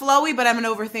 well, I'm flowy, but I'm an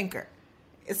overthinker.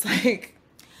 It's like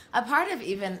a part of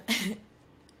even.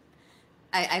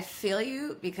 I feel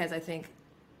you because I think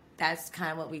that's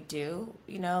kind of what we do.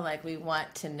 You know, like we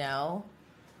want to know.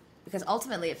 Because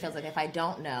ultimately, it feels like if I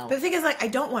don't know, but the thing is, like, I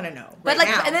don't want to know, but like,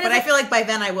 now, and then but I feel like by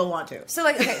then I will want to. So,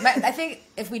 like, okay, but I think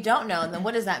if we don't know, then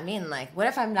what does that mean? Like, what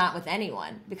if I'm not with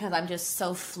anyone because I'm just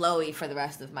so flowy for the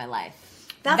rest of my life?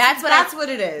 That's what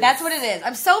it is. That's what it is.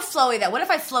 I'm so flowy that what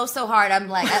if I flow so hard? I'm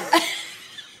like,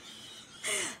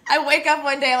 I wake up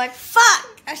one day like,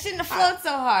 fuck, I shouldn't have flowed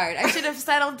so hard. I should have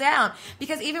settled down.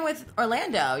 Because even with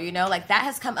Orlando, you know, like that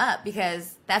has come up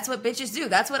because that's what bitches do.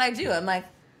 That's what I do. I'm like.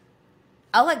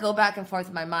 I'll like go back and forth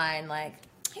in my mind, like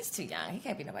he's too young. He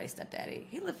can't be nobody's stepdaddy.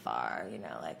 He lived far, you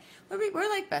know. Like we're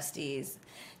like besties,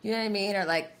 you know what I mean? Or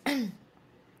like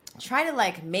try to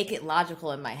like make it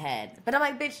logical in my head, but I'm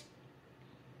like, bitch,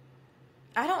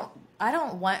 I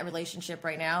don't want a relationship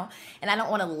right now, and I don't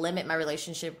want to limit my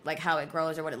relationship like how it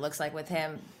grows or what it looks like with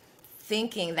him.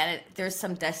 Thinking that there's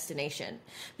some destination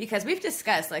because we've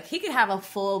discussed like he could have a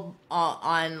full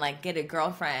on like get a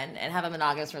girlfriend and have a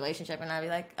monogamous relationship and I'd be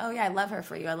like, oh yeah, I love her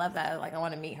for you, I love that, like I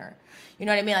want to meet her, you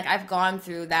know what I mean? Like I've gone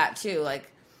through that too,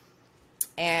 like,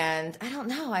 and I don't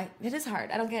know, it is hard,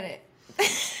 I don't get it.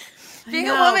 Being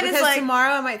a woman is like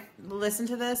tomorrow I might listen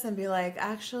to this and be like,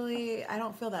 actually I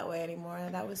don't feel that way anymore,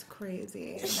 that was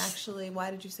crazy, and actually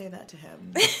why did you say that to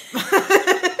him?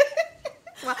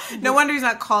 Well, no wonder he's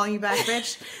not calling you back,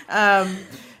 bitch.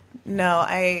 No,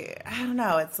 I don't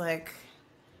know. It's like,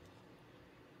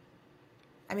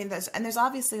 I mean, there's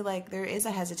obviously like there is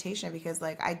a hesitation because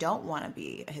like I don't want to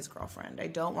be his girlfriend. I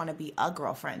don't want to be a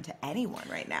girlfriend to anyone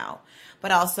right now.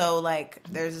 But also like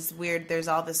there's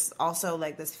all this also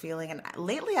like this feeling, and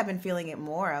lately I've been feeling it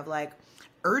more of like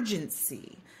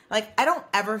urgency. Like I don't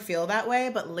ever feel that way,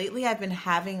 but lately I've been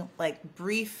having like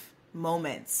brief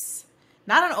moments.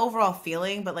 Not an overall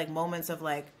feeling, but like moments of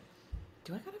like,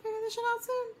 do I gotta figure this shit out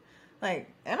soon? Like,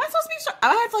 am I supposed to be? I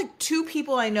had like 2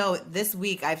 people I know this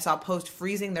week I saw post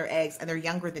freezing their eggs, and they're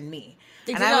younger than me.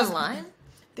 They did it online?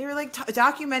 They were like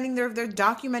documenting they're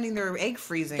documenting their egg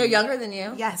freezing. They're younger than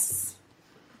you? Yes.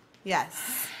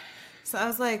 So I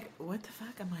was like, what the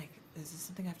fuck? I'm like, is this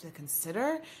something I have to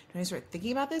consider? Do I start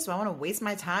thinking about this? Do I want to waste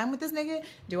my time with this nigga?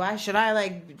 Should I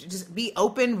like just be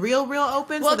open, real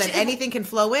open, so that anything can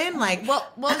flow in? Like, well,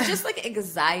 it's just like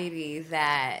anxiety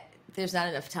that there's not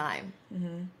enough time.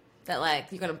 Mm-hmm. That like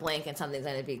you're gonna blink and something's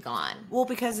gonna be gone. Well,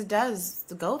 because it does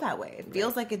go that way. It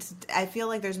feels like it's. I feel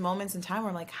like there's moments in time where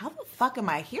I'm like, how the fuck am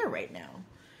I here right now?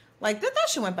 Like that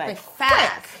shit went by like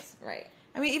fast, right?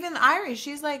 I mean, even Iris,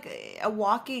 she's like a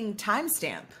walking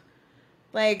timestamp.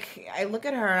 Like, I look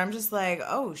at her and I'm just like,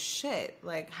 oh shit.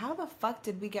 Like, how the fuck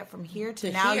did we get from here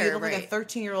to now? here, You look like right. a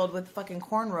 13-year-old with fucking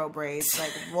cornrow braids,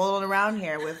 like rolling around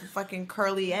here with fucking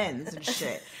curly ends and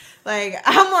shit. Like,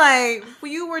 I'm like,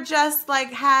 well, you were just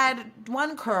like had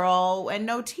one curl and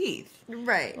no teeth.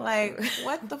 Right. Like,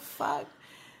 what the fuck?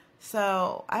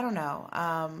 So, I don't know.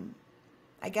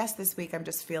 I guess this week I'm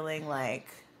just feeling like,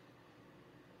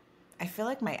 I'm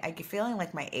feeling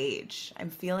like my age. I'm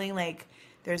feeling like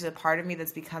there's a part of me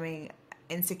that's becoming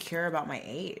insecure about my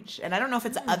age. And I don't know if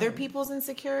it's other people's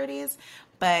insecurities,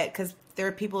 but because there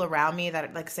are people around me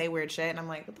that like say weird shit and I'm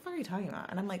like, what the fuck are you talking about?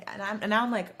 And I'm like, and now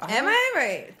I'm like, Am I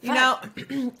right? you know,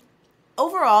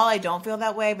 overall, I don't feel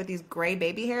that way, but these gray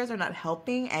baby hairs are not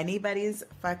helping anybody's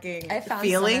fucking I found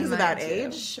feelings some in about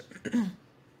mine, too.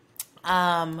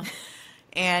 age.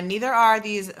 And neither are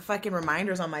these fucking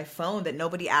reminders on my phone that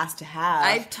nobody asked to have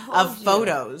I told of you.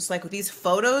 photos. Like with these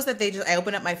photos that I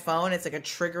open up my phone, it's like a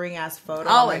triggering ass photo on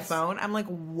my Always. phone. I'm like,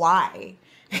 why?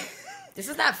 This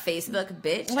is not Facebook,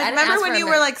 bitch. I Like, didn't remember ask when for you a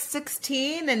were minute. like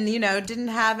 16 and, you know, didn't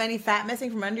have any fat missing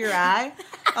from under your eye?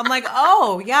 I'm like,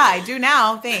 oh, yeah, I do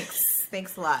now. Thanks.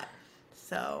 Thanks a lot.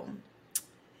 So,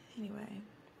 anyway.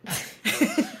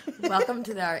 Welcome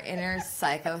to our inner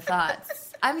psycho thoughts.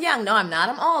 I'm young. No, I'm not.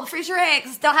 I'm old. Freeze your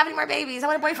eggs. Don't have any more babies. I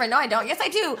want a boyfriend. No, I don't. Yes, I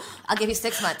do. I'll give you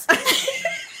 6 months.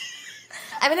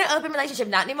 I'm in an open relationship.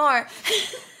 Not anymore.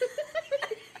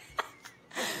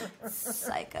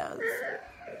 Psychos.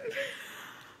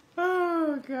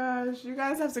 Oh gosh, you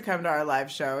guys have to come to our live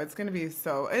show. It's gonna be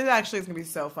so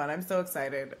fun. I'm so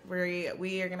excited.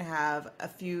 We are gonna have a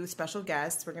few special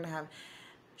guests. We're gonna have.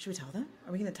 Should we tell them?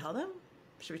 Are we gonna tell them?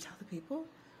 Should we tell the people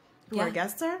who Yeah. our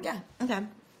guests are? Yeah. Okay.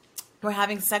 We're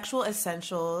having Sexual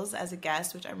Essentials as a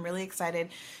guest, which I'm really excited.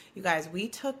 You guys, we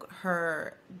took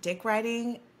her dick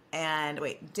riding and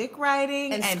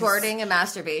Squirting and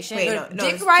masturbation. Wait, No, no,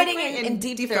 dick it's riding dick and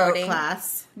deep deep throat throating.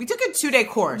 class. We took a 2-day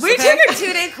course. We okay? took a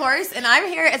 2-day course, and I'm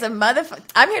here as a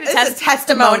I'm here to This test is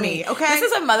testimony, okay? This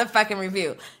is a motherfucking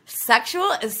review.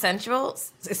 Sexual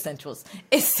essentials.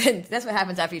 That's what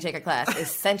happens after you take a class.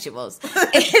 Essentials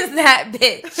is that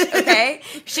bitch, okay?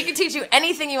 She can teach you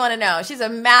anything you want to know. She's a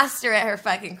master at her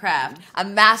fucking craft. A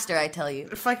master, I tell you.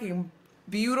 Fucking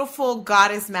beautiful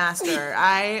goddess master.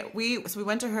 We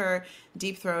went to her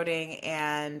deep throating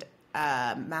and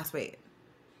what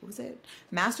was it?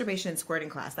 Masturbation and squirting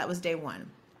class. That was day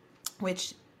 1,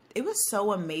 which it was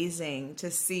so amazing to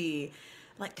see.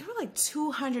 Like, there were like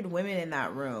 200 women in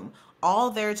that room, all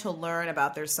there to learn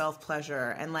about their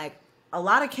self-pleasure. And like, a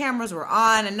lot of cameras were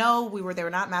on. And no, they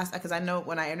were not masked, because I know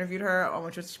when I interviewed her,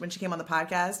 when she came on the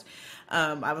podcast,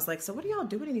 I was like, so what are y'all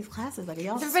doing in these classes? Like, are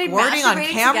y'all Is everybody squirting on masturbating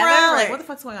camera? together, Like, or- what the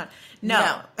fuck's going on?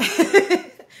 No.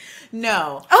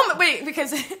 No. Oh, wait,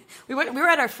 because we were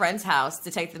at our friend's house to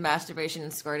take the masturbation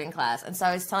and squirting class. And so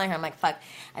I was telling her, I'm like, fuck,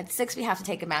 at 6 we have to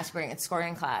take a masturbating and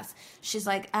squirting class. She's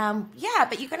like, yeah,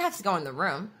 but you're going to have to go in the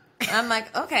room. And I'm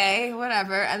like, okay,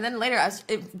 whatever. And then later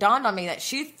it dawned on me that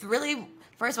she really...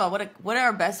 First of all, what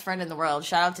our best friend in the world,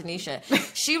 shout out to Nisha,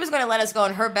 she was going to let us go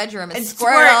in her bedroom and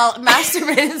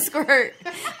masturbate and squirt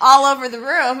all over the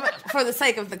room for the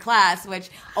sake of the class,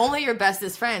 which only your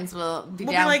bestest friends will be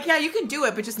We'll down. be like, yeah, you can do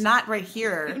it, but just not right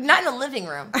here. Not in the living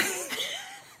room.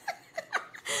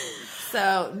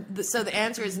 So the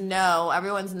answer is no.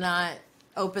 Everyone's not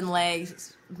open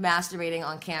legs masturbating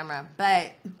on camera,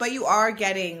 But you are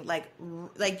getting like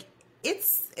I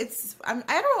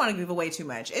don't want to give away too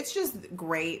much. It's just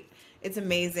great. It's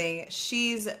amazing.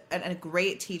 She's a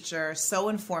great teacher, so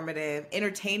informative,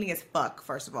 entertaining as fuck,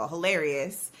 first of all,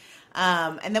 hilarious.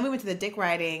 And then we went to the dick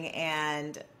riding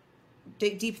and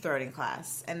deep throating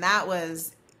class. And that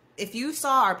was, if you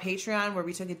saw our Patreon where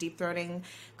we took a deep throating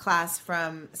class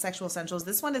from Sexual Essentials,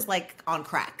 this one is like on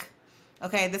crack.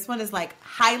 Okay, this one is like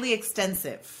highly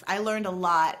extensive. I learned a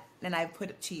lot and I put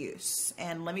it to use.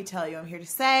 And let me tell you, I'm here to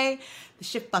say the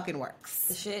shit fucking works.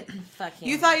 the shit, fuck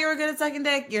you. You thought you were good at sucking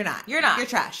dick? You're not. You're not. You're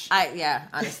trash. Yeah,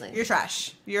 honestly. You're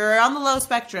trash. You're on the low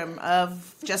spectrum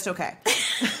of just okay.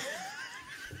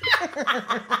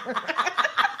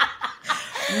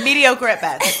 Mediocre at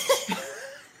best.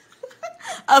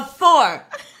 a 4.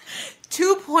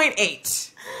 2.8.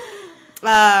 Oh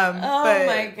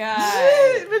my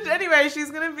god. But anyway,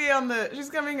 she's coming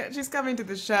to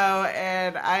the show,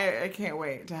 and I can't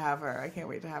wait to have her. I can't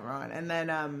wait to have her on. And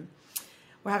then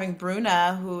we're having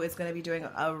Bruna, who is going to be doing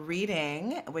a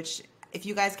reading, which if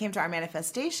you guys came to our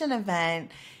manifestation event,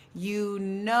 you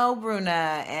know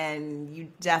Bruna, and you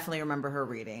definitely remember her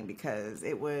reading because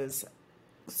it was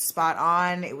spot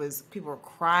on. People were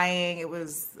crying. It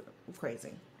was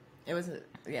crazy. It was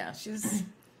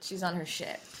she's on her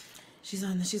shit. She's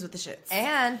with the shits.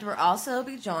 And we'll also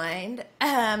be joined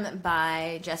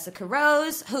by Jessica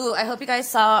Rose, who I hope you guys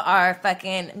saw our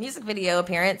fucking music video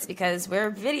appearance because we're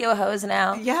video hoes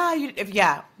now. Yeah,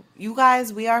 you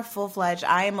guys, we are full-fledged.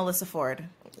 I am Melissa Ford.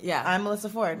 Yeah. I'm Melissa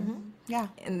Ford. Mm-hmm. Yeah.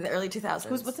 In the early 2000s.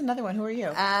 What's another one? Who are you?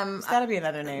 There's got to be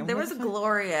another name. There was a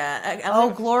Gloria.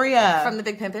 Gloria. From the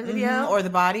Big Pimpin' video. Mm-hmm. Or The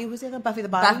Body. Who's the other? Buffy the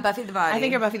Body? Buffy the Body. I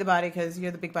think you're Buffy the Body because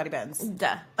you're the Big Body Benz.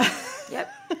 Duh. Yep.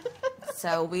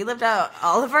 So we lived out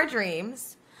all of our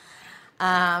dreams.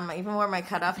 I even wore my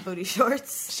cut-off booty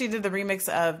shorts. She did the remix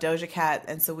of Doja Cat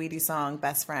and Saweetie's song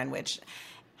 "Best Friend," which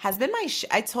has been my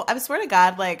I swear to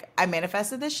God, like, I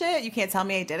manifested this shit. You can't tell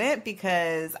me I didn't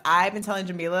because I've been telling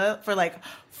Jamila for like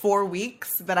 4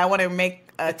 weeks that I want to make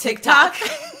a TikTok.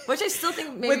 Which I still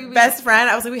think maybe with Best Friend.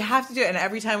 I was like, we have to do it. And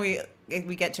every time we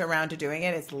get around to doing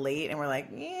it, it's late. And we're like,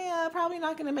 yeah, probably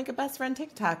not going to make a Best Friend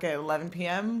TikTok at 11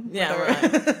 p.m. Yeah,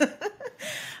 right.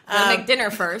 We'll make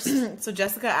dinner first. So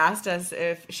Jessica asked us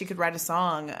if she could write a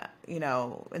song,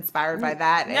 inspired by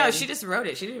that. No, she just wrote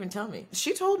it. She didn't even tell me.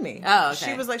 She told me. Oh, okay.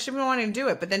 She was like, she'd been wanting to do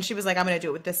it. But then she was like, I'm going to do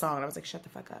it with this song. And I was like, shut the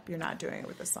fuck up. You're not doing it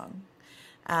with this song.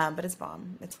 But it's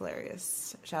bomb. It's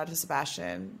hilarious. Shout out to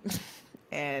Sebastian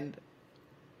and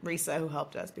Risa who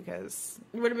helped us because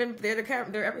it would have been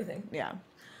they're everything. Yeah.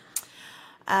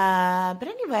 But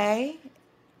anyway,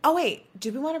 oh wait,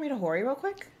 do we want to read a Hori real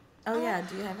quick? Oh yeah,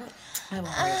 do you have it? I have a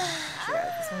Hori.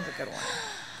 This one's a good one.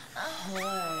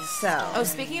 So,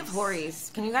 speaking of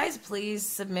Horis, can you guys please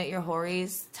submit your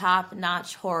Horis,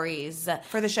 top-notch Horis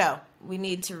for the show? We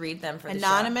need to read them for the show.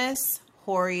 Anonymous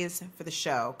Horis for the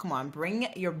show. Come on, bring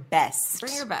your best.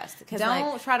 Bring your best.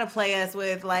 Don't try to play us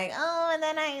with like, oh, and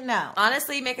then no.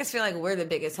 Honestly, make us feel like we're the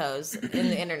biggest hoes in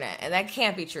the internet, and that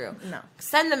can't be true. No.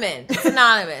 Send them in. It's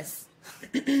anonymous.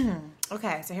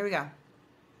 Okay, so here we go.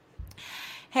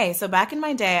 Hey, so back in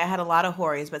my day, I had a lot of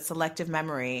Horis, but selective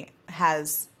memory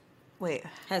has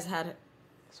had it.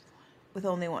 With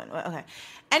only one. Okay.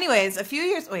 Anyways, a few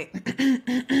years... Wait.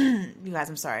 You guys,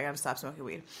 I'm sorry. I gotta stop smoking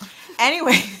weed.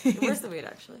 Anyway. Where's the weed,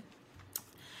 actually?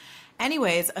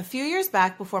 Anyways, a few years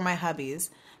back before my hubby,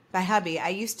 I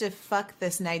used to fuck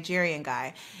this Nigerian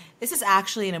guy. This is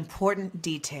actually an important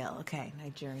detail. Okay,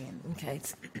 Nigerian. Okay.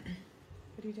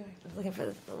 What are you doing? I'm looking for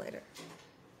the later.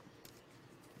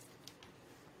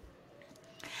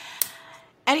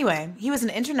 Anyway, he was an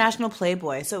international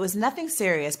playboy, so it was nothing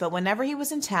serious, but whenever he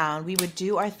was in town, we would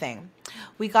do our thing.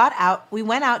 We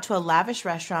went out to a lavish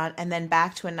restaurant and then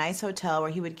back to a nice hotel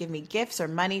where he would give me gifts or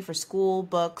money for school,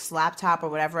 books, laptop, or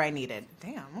whatever I needed.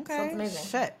 Damn, okay. Sounds amazing.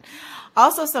 Shit.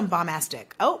 Also some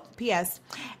bombastic. Oh, P.S.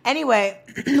 Anyway,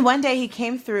 one day he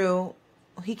came through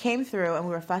and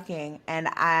we were fucking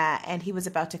and he was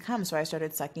about to come, so I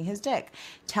started sucking his dick.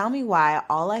 Tell me why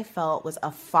all I felt was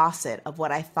a faucet of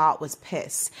what I thought was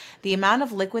piss. The amount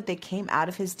of liquid that came out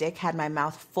of his dick had my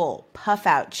mouth full, puff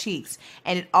out cheeks,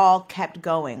 and it all kept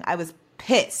going. I was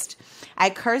pissed. I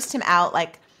cursed him out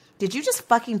like, did you just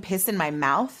fucking piss in my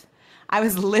mouth? I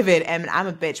was livid, and I'm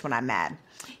a bitch when I'm mad.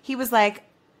 He was like,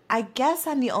 I guess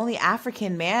I'm the only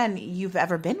African man you've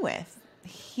ever been with.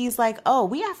 He's like, oh,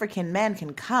 we African men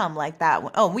can come like that.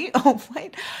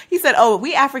 He said, oh,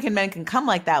 we African men can come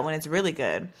like that when it's really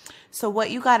good. So what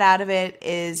you got out of it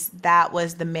is that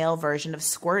was the male version of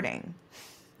squirting.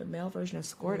 The male version of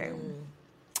squirting.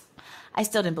 I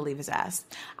still didn't believe his ass.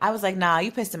 I was like, nah,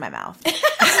 you pissed in my mouth.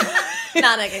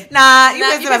 Nah, nigga. Nah, you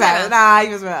pissed in my mouth. Nah, you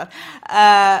pissed in my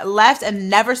mouth. Left and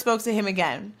never spoke to him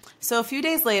again. So a few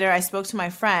days later, I spoke to my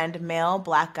friend, male,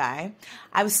 black guy.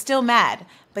 I was still mad.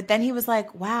 But then he was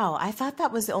like, wow, I thought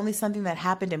that was only something that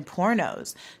happened in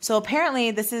pornos. So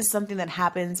apparently this is something that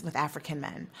happens with African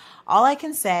men. All I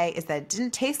can say is that it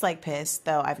didn't taste like piss,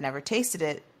 though I've never tasted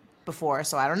it before,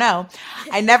 so I don't know.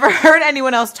 I never heard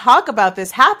anyone else talk about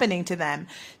this happening to them.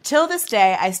 Till this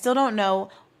day, I still don't know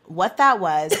what that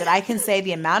was, but I can say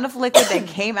the amount of liquid that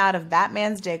came out of that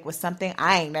man's dick was something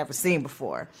I ain't never seen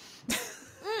before.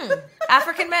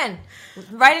 African men,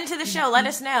 write into the show. Let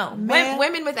us know.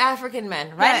 Women with African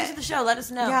men, write into the show. Let us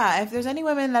know. Yeah, if there's any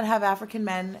women that have African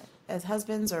men as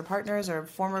husbands or partners or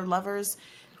former lovers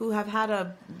who have had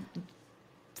a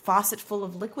faucet full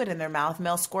of liquid in their mouth,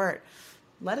 male squirt,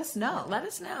 let us know. Let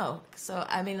us know. So,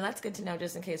 I mean, that's good to know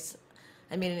just in case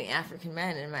I meet any African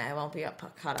men and I won't be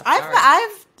caught off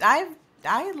guard.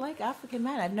 I like African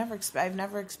men. I've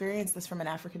never experienced this from an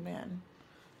African man.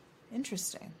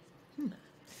 Interesting.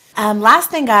 Last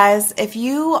thing, guys, if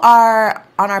you are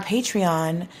on our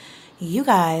Patreon, you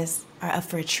guys are up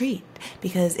for a treat,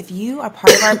 because if you are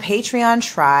part of our Patreon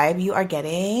tribe, you are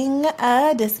getting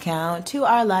a discount to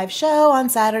our live show on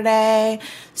Saturday.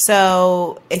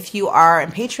 So if you are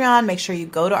in Patreon, make sure you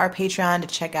go to our Patreon to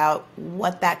check out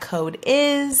what that code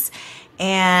is.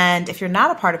 And if you're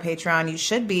not a part of Patreon, you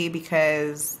should be,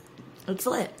 because It's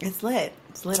lit. it's lit.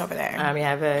 It's lit over there. We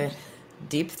have a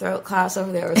deep throat class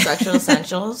over there with sexual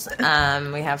essentials.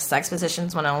 We have sex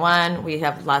positions 101. We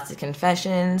have lots of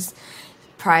confessions,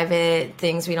 private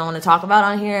things we don't want to talk about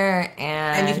on here.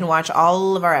 And you can watch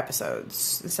all of our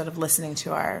episodes instead of listening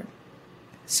to our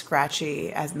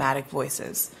scratchy, asthmatic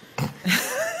voices.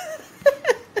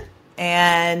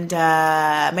 And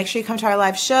make sure you come to our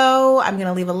live show. I'm going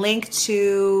to leave a link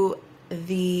to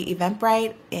the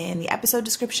Eventbrite in the episode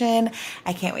description.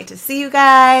 I can't wait to see you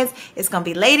guys. It's going to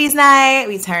be ladies' night.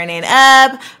 We turning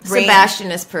up. Sebastian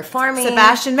is performing.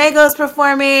 Sebastian Mago is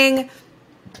performing.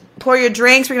 Pour your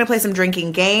drinks. We're going to play some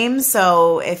drinking games.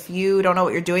 So if you don't know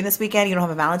what you're doing this weekend, you don't have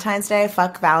a Valentine's Day,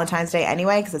 fuck Valentine's Day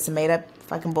anyway, because it's a made-up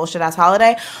fucking bullshit-ass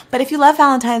holiday. But if you love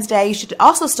Valentine's Day, you should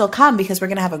also still come, because we're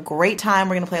going to have a great time.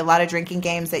 We're going to play a lot of drinking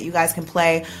games that you guys can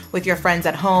play with your friends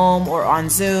at home or on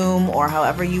Zoom or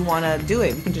however you want to do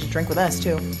it. You can just drink with us,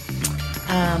 too.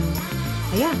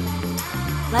 But yeah.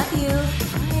 Love you.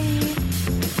 Bye.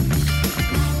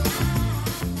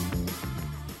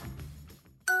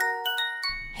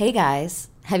 Hey guys,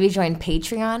 have you joined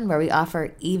Patreon, where we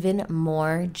offer even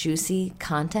more juicy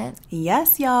content?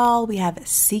 Yes, y'all. We have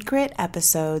secret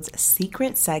episodes,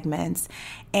 secret segments,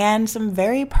 and some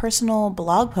very personal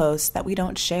blog posts that we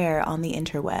don't share on the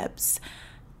interwebs.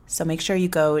 So make sure you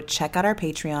go check out our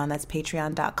Patreon. That's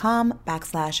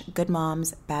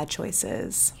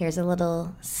patreon.com/goodmomsbadchoices. Here's a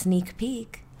little sneak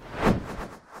peek.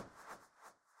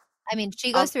 I mean,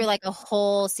 she goes through like a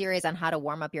whole series on how to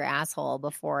warm up your asshole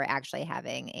before actually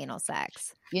having anal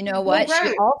sex. You know what? Well,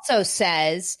 right. She also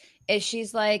says is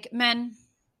she's like, men,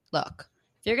 look,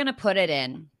 if you're going to put it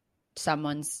in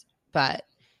someone's butt,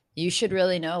 you should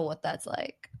really know what that's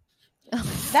like. That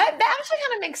actually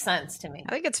kind of makes sense to me.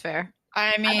 I think it's fair.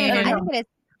 I mean,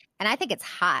 I think it's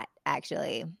hot,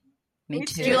 actually. Me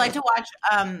too. Do you like to watch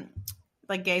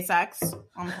like gay sex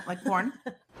on like porn?